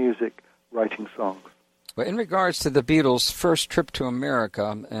playing music, writing songs. Well, in regards to the Beatles' first trip to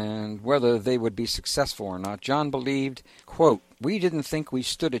America and whether they would be successful or not, John believed, quote, "We didn't think we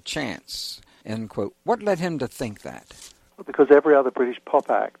stood a chance," end quote. What led him to think that? Well, because every other British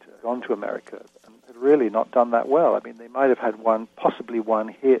pop act had gone to America and had really not done that well. I mean, they might have had possibly one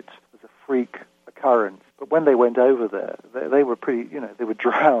hit as a freak occurrence, but when they went over there, they were they were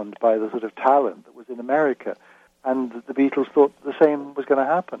drowned by the sort of talent that was in America. And the Beatles thought the same was going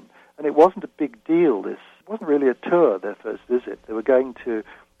to happen. And it wasn't a big deal. This wasn't really a tour, their first visit. They were going to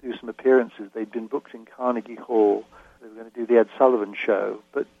do some appearances. They'd been booked in Carnegie Hall. They were going to do the Ed Sullivan Show.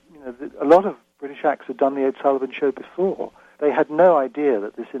 But a lot of British acts had done the Ed Sullivan Show before. They had no idea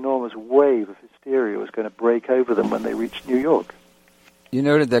that this enormous wave of hysteria was going to break over them when they reached New York. You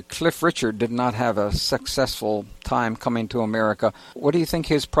noted that Cliff Richard did not have a successful time coming to America. What do you think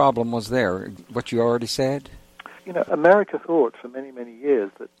his problem was there? What you already said? You know, America thought for many, many years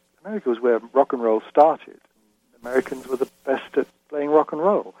that America was where rock and roll started. Americans were the best at playing rock and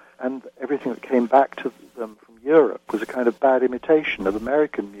roll. And everything that came back to them from Europe was a kind of bad imitation of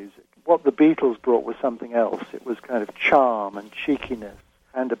American music. What the Beatles brought was something else. It was kind of charm and cheekiness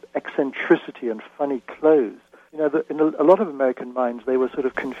and eccentricity and funny clothes. You know, in a lot of American minds, they were sort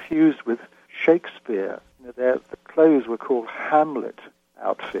of confused with Shakespeare. You know, the clothes were called Hamlet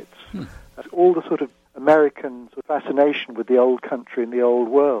outfits. That's all the sort of American sort of fascination with the old country and the old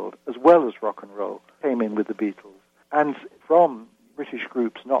world, as well as rock and roll, came in with the Beatles. And from British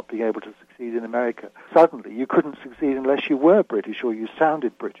groups not being able to succeed in America, suddenly you couldn't succeed unless you were British or you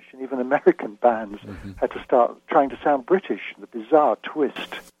sounded British. And even American bands had to start trying to sound British, the bizarre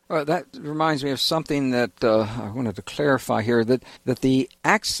twist. Well, that reminds me of something that I wanted to clarify here, that the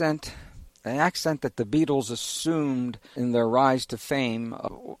accent that the Beatles assumed in their rise to fame,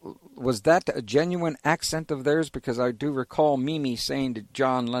 was that a genuine accent of theirs? Because I do recall Mimi saying to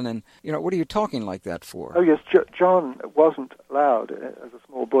John Lennon, what are you talking like that for? Oh, yes, John wasn't allowed as a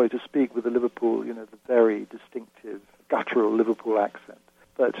small boy to speak with the Liverpool, the very distinctive guttural Liverpool accent.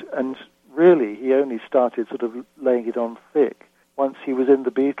 And really, he only started sort of laying it on thick once he was in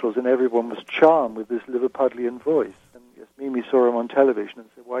the Beatles and everyone was charmed with this Liverpudlian voice. And yes, Mimi saw him on television and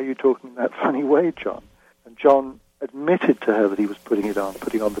said, "Why are you talking in that funny way, John?" And John admitted to her that he was putting on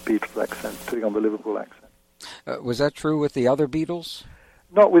the Beatles accent, putting on the Liverpool accent. Was that true with the other Beatles?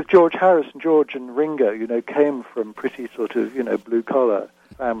 Not with George Harrison. George and Ringo, came from pretty sort of, blue-collar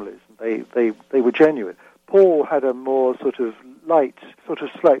families. They were genuine. Paul had a more sort of light, sort of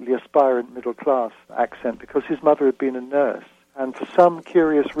slightly aspirant middle-class accent because his mother had been a nurse. And for some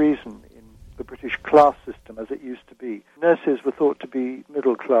curious reason in the British class system, as it used to be, nurses were thought to be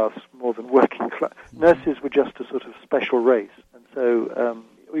middle class more than working class. Nurses were just a sort of special race. And so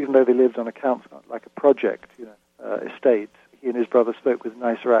even though they lived on a council, like a project estate, he and his brother spoke with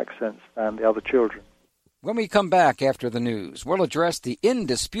nicer accents than the other children. When we come back after the news, we'll address the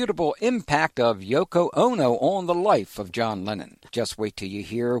indisputable impact of Yoko Ono on the life of John Lennon. Just wait till you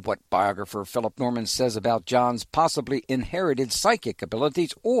hear what biographer Philip Norman says about John's possibly inherited psychic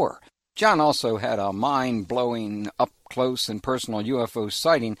abilities, or John also had a mind-blowing, up-close and personal UFO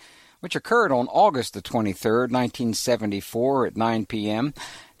sighting which occurred on August the 23rd, 1974 at 9 p.m.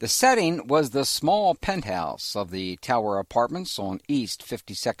 The setting was the small penthouse of the Tower Apartments on East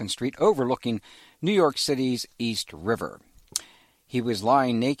 52nd Street overlooking New York City's East River. He was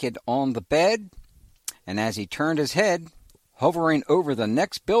lying naked on the bed, and as he turned his head, hovering over the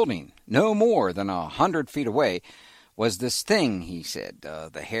next building, no more than 100 feet away, was this thing, he said.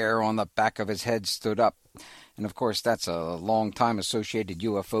 The hair on the back of his head stood up. And, of course, that's a long-time associated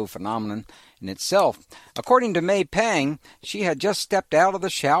UFO phenomenon in itself. According to May Pang, she had just stepped out of the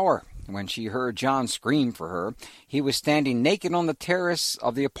shower when she heard John scream for her. He was standing naked on the terrace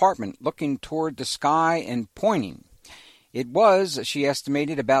of the apartment, looking toward the sky and pointing. It was, she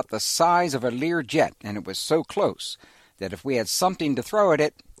estimated, about the size of a Learjet, and it was so close that if we had something to throw at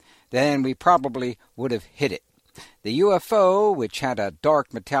it, then we probably would have hit it. The UFO, which had a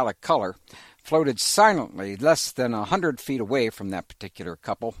dark metallic color, floated silently less than 100 feet away from that particular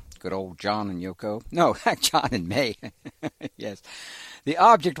couple. Good old John and Yoko. No, John and May. Yes. The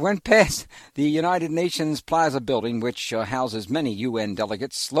object went past the United Nations Plaza building, which houses many UN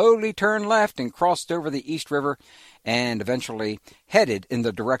delegates, slowly turned left and crossed over the East River, and eventually headed in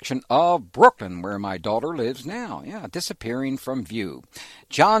the direction of Brooklyn, where my daughter lives now. Yeah, disappearing from view.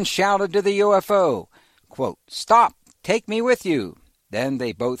 John shouted to the UFO, quote, "Stop, take me with you." Then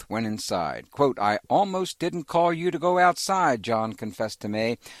they both went inside. Quote, "I almost didn't call you to go outside," John confessed to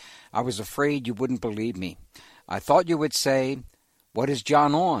May. "I was afraid you wouldn't believe me. I thought you would say, 'What is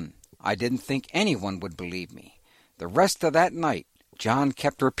John on?' I didn't think anyone would believe me." The rest of that night, John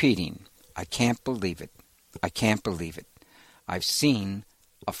kept repeating, "I can't believe it. I can't believe it. I've seen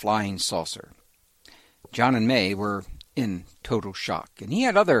a flying saucer." John and May were in total shock. And he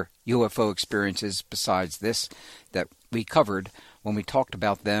had other UFO experiences besides this that we covered when we talked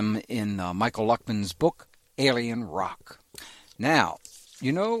about them in Michael Luckman's book, Alien Rock. Now,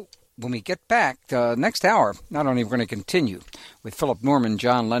 when we get back next hour, not only are we going to continue with Philip Norman,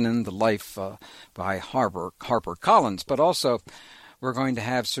 John Lennon, The Life by Harper Collins, but also we're going to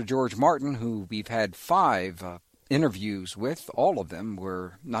have Sir George Martin, who we've had 5 interviews with. All of them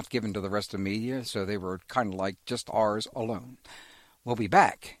were not given to the rest of the media, so they were kind of like just ours alone. We'll be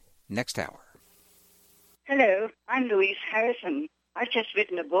back next hour. Hello, I'm Louise Harrison. I've just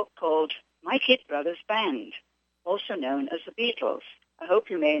written a book called My Kid Brothers Band, also known as The Beatles. I hope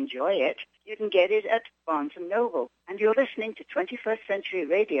you may enjoy it. You can get it at Barnes & Noble. And you're listening to 21st Century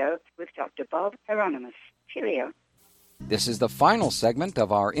Radio with Dr. Bob Hieronymus. Cheerio. This is the final segment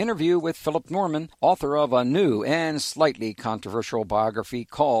of our interview with Philip Norman, author of a new and slightly controversial biography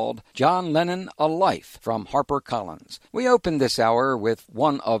called John Lennon, A Life, from HarperCollins. We opened this hour with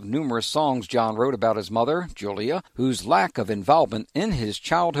one of numerous songs John wrote about his mother, Julia, whose lack of involvement in his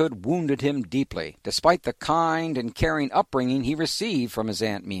childhood wounded him deeply, despite the kind and caring upbringing he received from his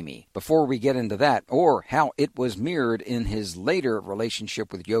Aunt Mimi. Before we get into that, or how it was mirrored in his later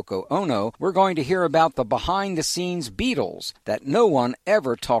relationship with Yoko Ono, we're going to hear about the behind-the-scenes Beatles that no one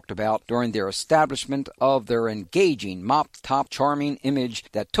ever talked about during their establishment of their engaging, mop-top, charming image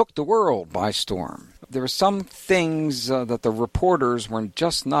that took the world by storm. There were some things that the reporters were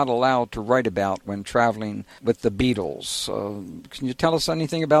just not allowed to write about when traveling with the Beatles. Can you tell us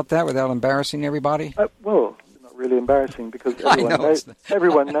anything about that without embarrassing everybody? Well, not really embarrassing because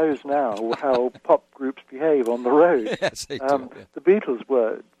everyone knows now how pop groups behave on the road. Yes, they do. The Beatles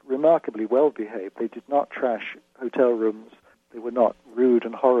were remarkably well behaved. They did not trash hotel rooms. They were not rude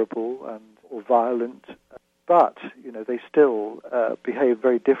and horrible or violent. But, they still behaved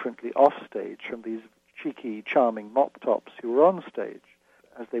very differently off stage from these cheeky, charming mop-tops who were on stage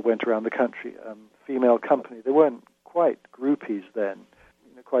as they went around the country. Female company, they weren't quite groupies then.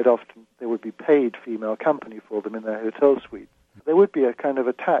 Quite often there would be paid female company for them in their hotel suites. There would be a kind of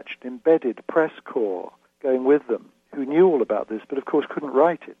attached, embedded press corps going with them who knew all about this, but of course couldn't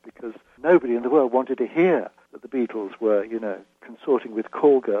write it because nobody in the world wanted to hear that the Beatles were, consorting with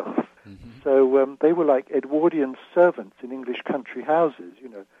call girls. Mm-hmm. So they were like Edwardian servants in English country houses.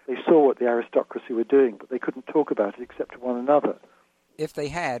 They saw what the aristocracy were doing, but they couldn't talk about it except to one another. If they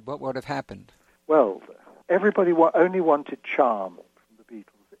had, what would have happened? Well, everybody only wanted charm from the Beatles.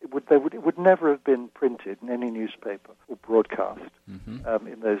 It would never have been printed in any newspaper or broadcast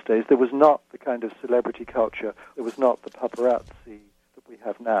in those days. There was not the kind of celebrity culture. There was not the paparazzi that we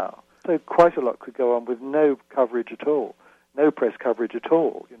have now. So quite a lot could go on with no coverage at all, no press coverage at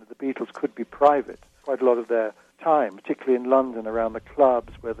all. The Beatles could be private. Quite a lot of their time, particularly in London, around the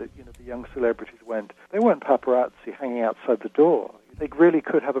clubs where the young celebrities went, they weren't paparazzi hanging outside the door. They really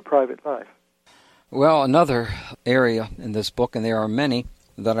could have a private life. Well, another area in this book, and there are many,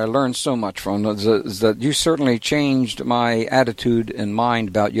 that I learned so much from is that you certainly changed my attitude and mind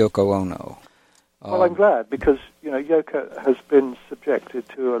about Yoko Ono. Well, I'm glad, because, Yoko has been subjected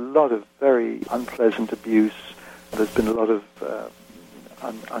to a lot of very unpleasant abuse. There's been a lot of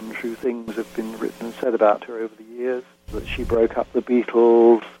untrue things have been written and said about her over the years, that she broke up the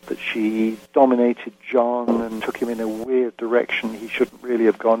Beatles, that she dominated John and took him in a weird direction he shouldn't really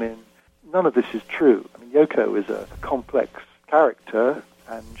have gone in. None of this is true. I mean, Yoko is a complex character,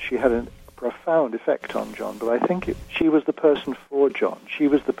 and she had a profound effect on John, but I think she was the person for John. She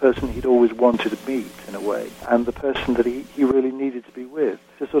was the person he'd always wanted to meet, in a way, and the person that he really needed to be with,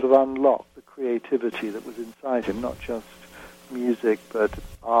 to sort of unlock the creativity that was inside him, not just music, but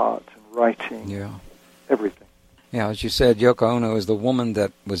art and writing, everything. Yeah, as you said, Yoko Ono is the woman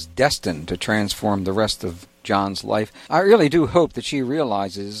that was destined to transform the rest of John's life. I really do hope that she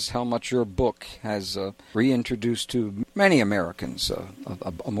realizes how much your book has reintroduced to many Americans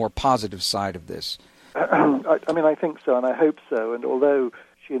a more positive side of this. I think so, and I hope so. And although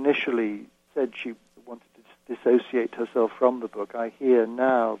she initially said she wanted to dissociate herself from the book, I hear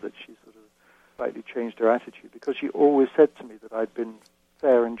now that she sort of slightly changed her attitude, because she always said to me that I'd been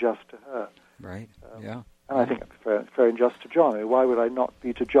fair and just to her. Right, yeah. And I think I'm fair and just to John. I mean, why would I not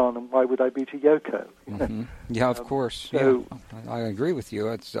be to John, and why would I be to Yoko? Mm-hmm. Yeah, of course. So, I agree with you.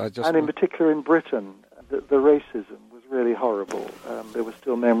 And in particular in Britain, the racism was really horrible. There were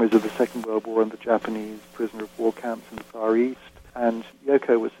still memories of the Second World War and the Japanese prisoner of war camps in the Far East. And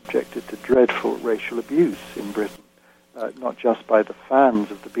Yoko was subjected to dreadful racial abuse in Britain, not just by the fans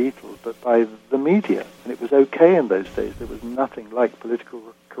of the Beatles, but by the media. And it was okay in those days. There was nothing like political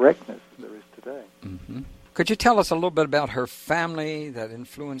correctness as there is today. Mm-hmm. Could you tell us a little bit about her family that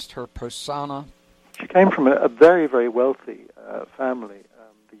influenced her persona? She came from a very, very wealthy family,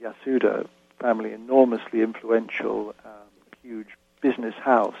 the Yasuda family, enormously influential, huge business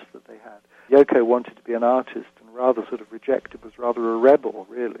house that they had. Yoko wanted to be an artist and rather sort of rejected, was rather a rebel,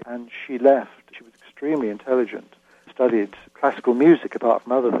 really. And she left. She was extremely intelligent, studied classical music, apart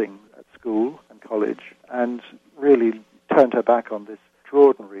from other things, at school and college, and really turned her back on this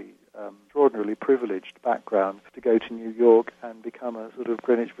extraordinarily privileged background to go to New York and become a sort of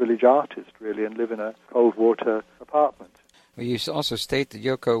Greenwich Village artist, really, and live in a cold water apartment. Well, you also state that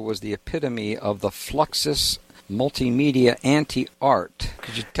Yoko was the epitome of the Fluxus multimedia anti-art.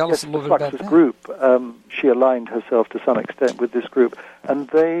 Could you tell us a little bit about that? The Fluxus group, she aligned herself to some extent with this group, and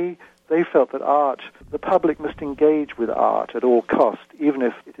they felt that art, the public must engage with art at all cost, even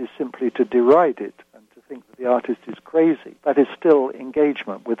if it is simply to deride it and to think that the artist is crazy. That is still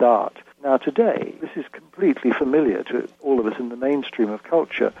engagement with art. Now today, this is completely familiar to all of us in the mainstream of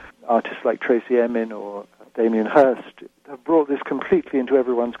culture. Artists like Tracy Emin or Damien Hirst have brought this completely into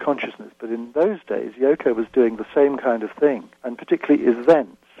everyone's consciousness. But in those days, Yoko was doing the same kind of thing, and particularly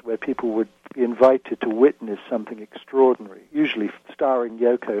events where people would be invited to witness something extraordinary, usually starring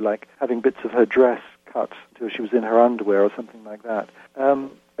Yoko, like having bits of her dress cut until she was in her underwear or something like that.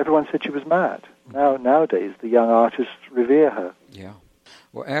 Everyone said she was mad. Nowadays, the young artists revere her. Yeah.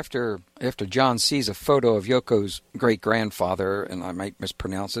 Well, after John sees a photo of Yoko's great-grandfather, and I might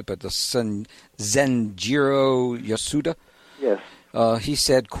mispronounce it, but the Zenjiro Yasuda, yes, he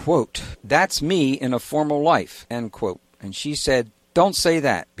said, quote, "That's me in a formal life," end quote. And she said, "Don't say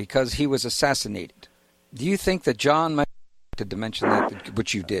that, because he was assassinated." Do you think that John might have to mention that,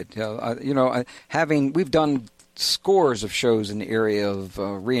 which you did? We've done scores of shows in the area of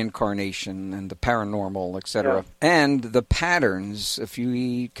reincarnation and the paranormal, etc. Yeah. And the patterns, if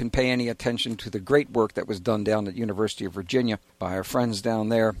you can pay any attention to the great work that was done down at University of Virginia by our friends down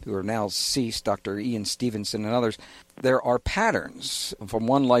there who are now deceased, Dr. Ian Stevenson and others, there are patterns from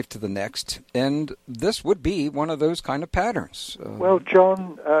one life to the next, and this would be one of those kind of patterns. Well,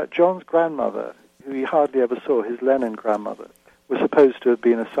 John's grandmother, who he hardly ever saw, his Lennon grandmother, was supposed to have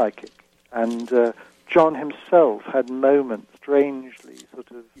been a psychic, and John himself had moments, strangely, sort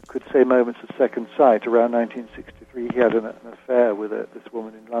of, you could say moments of second sight. Around 1963, he had an affair with this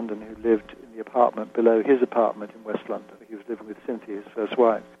woman in London who lived in the apartment below his apartment in West London. He was living with Cynthia, his first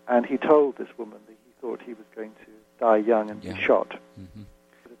wife. And he told this woman that he thought he was going to die young and be shot. Mm-hmm.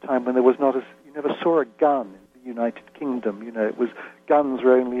 At a time when there was you never saw a gun in the United Kingdom. It was, guns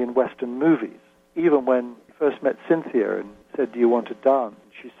were only in Western movies. Even when he first met Cynthia and said, "Do you want to dance?"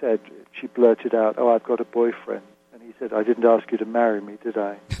 She blurted out, "Oh, I've got a boyfriend." And he said, "I didn't ask you to marry me, did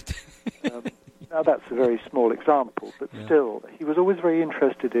I?" Now, that's a very small example, but still, he was always very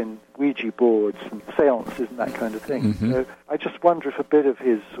interested in Ouija boards and seances and that kind of thing. Mm-hmm. So I just wonder if a bit of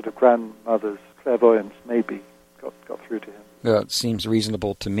his sort of grandmother's clairvoyance maybe got through to him. Well, it seems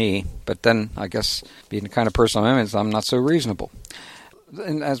reasonable to me, but then I guess being the kind of person I am, I'm not so reasonable.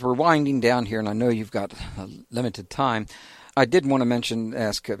 And as we're winding down here, and I know you've got limited time, I did want to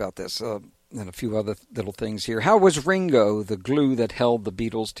ask about this and a few other little things here. How was Ringo the glue that held the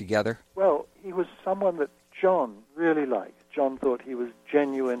Beatles together? Well, he was someone that John really liked. John thought he was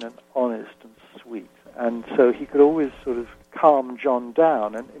genuine and honest and sweet. And so he could always sort of calm John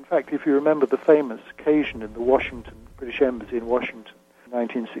down. And in fact, if you remember the famous occasion in the British Embassy in Washington, in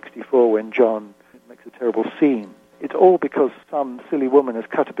 1964, when John makes a terrible scene, it's all because some silly woman has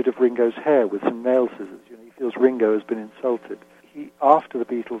cut a bit of Ringo's hair with some nail scissors. You know, he feels Ringo has been insulted. After the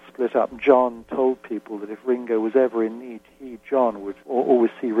Beatles split up, John told people that if Ringo was ever in need, John, would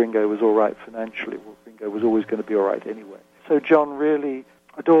always see Ringo was all right financially. Well, Ringo was always going to be all right anyway. So John really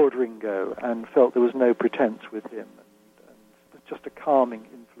adored Ringo and felt there was no pretense with him, and was just a calming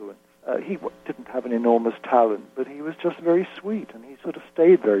influence. He didn't have an enormous talent, but he was just very sweet, and he sort of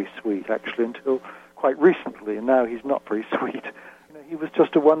stayed very sweet, actually, until quite recently, and now he's not very sweet. You know, he was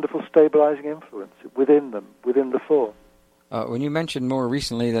just a wonderful stabilizing influence within them, within the four. When you mentioned more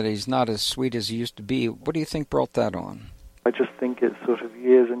recently that he's not as sweet as he used to be, what do you think brought that on? I just think it's sort of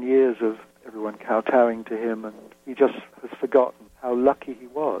years and years of everyone kowtowing to him, and he just has forgotten how lucky he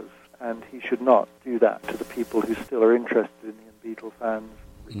was, and he should not do that to the people who still are interested in him, Beatle fans,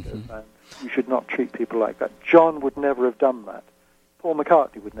 Ringo fans. You should not treat people like that. John would never have done that. Paul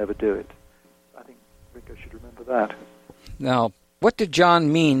McCartney would never do it. I think Ringo should remember that. Now, what did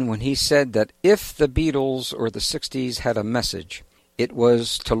John mean when he said that if the Beatles or the 60s had a message, it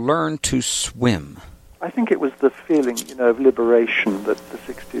was to learn to swim? I think it was the feeling, of liberation that the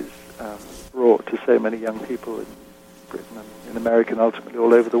 60s brought to so many young people in Britain and in America and ultimately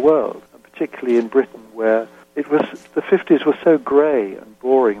all over the world, and particularly in Britain, where the 50s were so grey and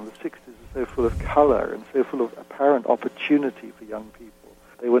boring, and the 60s were so full of colour and so full of apparent opportunity for young people.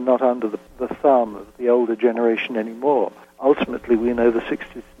 They were not under the thumb of the older generation anymore. Ultimately, we know the 60s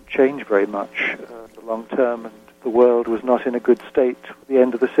didn't change very much in the long term, and the world was not in a good state at the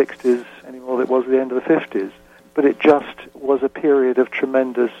end of the 60s anymore than it was at the end of the 50s. But it just was a period of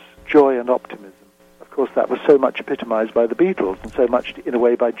tremendous joy and optimism. Of course, that was so much epitomized by the Beatles and so much, in a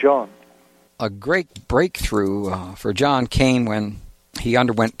way, by John. A great breakthrough for John came when he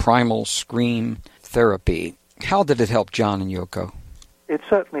underwent primal scream therapy. How did it help John and Yoko? It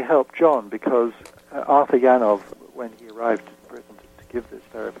certainly helped John because Arthur Janov, when he arrived in Britain to give this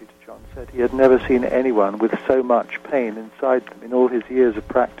therapy to John, said he had never seen anyone with so much pain inside them in all his years of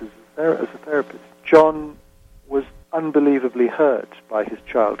practice as a therapist. John was unbelievably hurt by his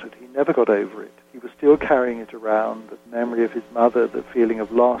childhood. He never got over it. He was still carrying it around, the memory of his mother, the feeling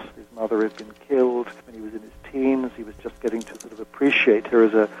of loss. His mother had been killed when he was in his teens. He was just getting to sort of appreciate her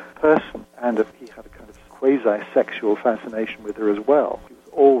as a person, and he had a kind of quasi-sexual fascination with her as well. He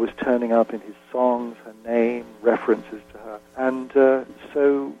was always turning up in his songs, her name, references to her. And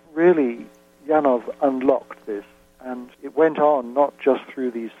so really, Janov unlocked this, and it went on not just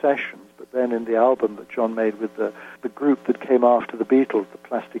through these sessions, but then in the album that John made with the group that came after the Beatles, the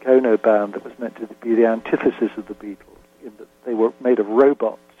Plastic Ono Band, that was meant to be the antithesis of the Beatles, in that they were made of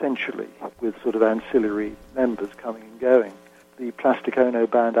robots, essentially, with sort of ancillary members coming and going. The Plastic Ono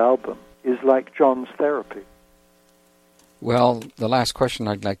Band album is like John's therapy. Well, the last question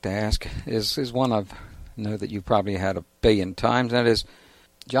I'd like to ask is one I know that you probably had a billion times. That is,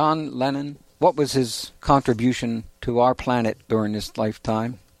 John Lennon, what was his contribution to our planet during his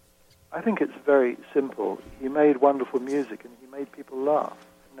lifetime? I think it's very simple. He made wonderful music and he made people laugh.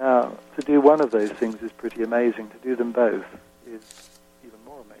 Now, to do one of those things is pretty amazing. To do them both is even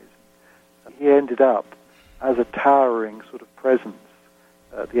more amazing. He ended up as a towering sort of presence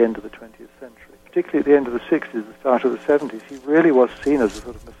at the end of the 20th century. Particularly at the end of the 60s, the start of the 70s, he really was seen as a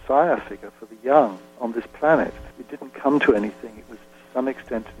sort of messiah figure for the young on this planet. It didn't come to anything. It was to some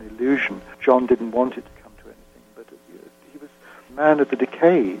extent an illusion. John didn't want it to come to anything, but he was Man of the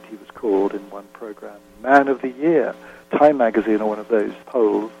Decade, he was called in one program, Man of the Year, Time magazine or one of those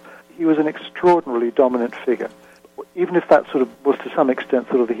polls. He was an extraordinarily dominant figure. Even if that sort of was to some extent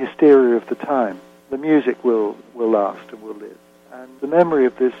sort of the hysteria of the time, the music will last and will live. And the memory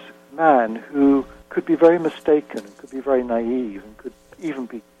of this man who could be very mistaken and could be very naive and could even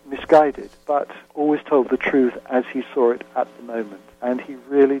be misguided, but always told the truth as he saw it at the moment. And he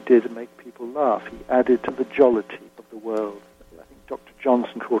really did make people laugh. He added to the jollity of the world. I think Dr.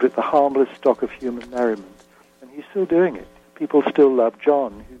 Johnson called it the harmless stock of human merriment. And he's still doing it. People still love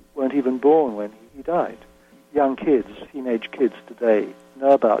John, who weren't even born when he died. Young kids, teenage kids today,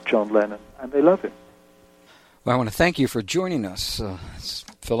 know about John Lennon, and they love him. Well, I want to thank you for joining us,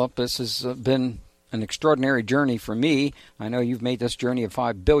 Philip. This has been an extraordinary journey for me. I know you've made this journey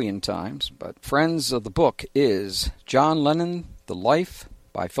 5 billion times, but Friends of the Book is John Lennon, The Life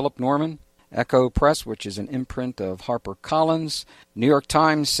by Philip Norman. Echo Press, which is an imprint of HarperCollins. New York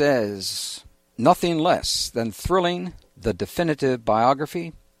Times says, nothing less than thrilling, the definitive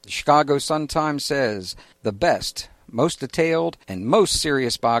biography. The Chicago Sun-Times says, the best, most detailed, and most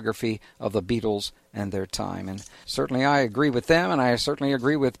serious biography of the Beatles and their time. And certainly I agree with them, and I certainly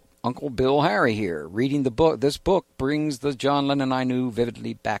agree with Uncle Bill Harry here. Reading this book brings the John Lennon I knew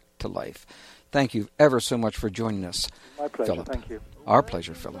vividly back to life. Thank you ever so much for joining us, My pleasure, Philip. thank you. Our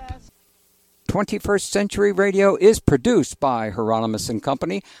pleasure, Philip. 21st Century Radio is produced by Hieronymus and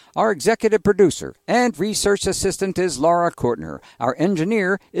Company. Our executive producer and research assistant is Laura Courtner. Our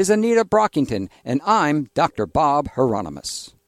engineer is Anita Brockington, and I'm Dr. Bob Hieronymus.